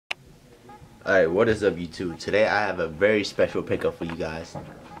Alright, what is up YouTube? Today I have a very special pickup for you guys.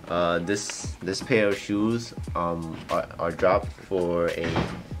 This pair of shoes are dropped for a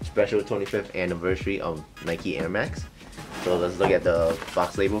special 25th anniversary of Nike Air Max. So let's look at the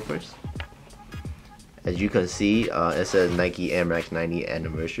box label first. As you can see, it says Nike Air Max 90th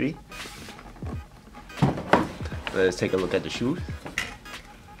anniversary. Let's take a look at the shoes.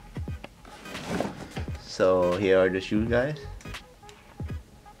 So here are the shoes, guys.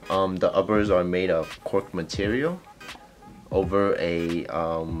 The uppers are made of Cork material over a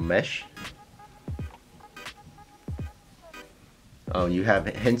mesh. You have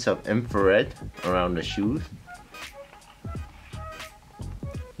hints of infrared around the shoes.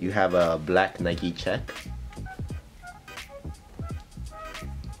 You have a black Nike check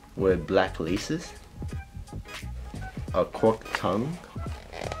with black laces, a cork tongue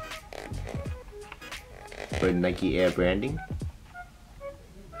with Nike Air branding.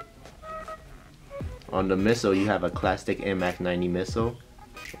 On the midsole, you have a classic Air Max 90 midsole,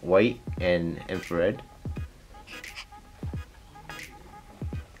 white and infrared.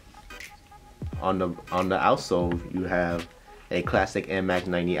 On the outsole, you have a classic Air Max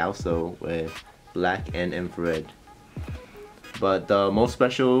 90 outsole with black and infrared. But the most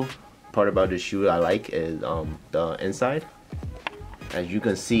special part about the shoe I like is the inside. As you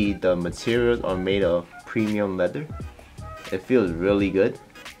can see, the materials are made of premium leather. It feels really good.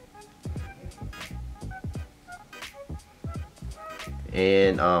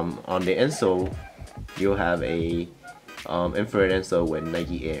 And on the insole, you'll have a infrared insole with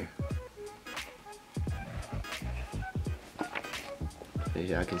Nike Air. As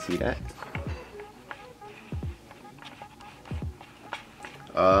y'all can see that.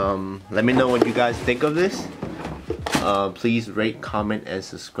 Let me know what you guys think of this. Please rate, comment, and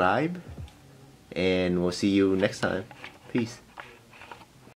subscribe. And we'll see you next time. Peace.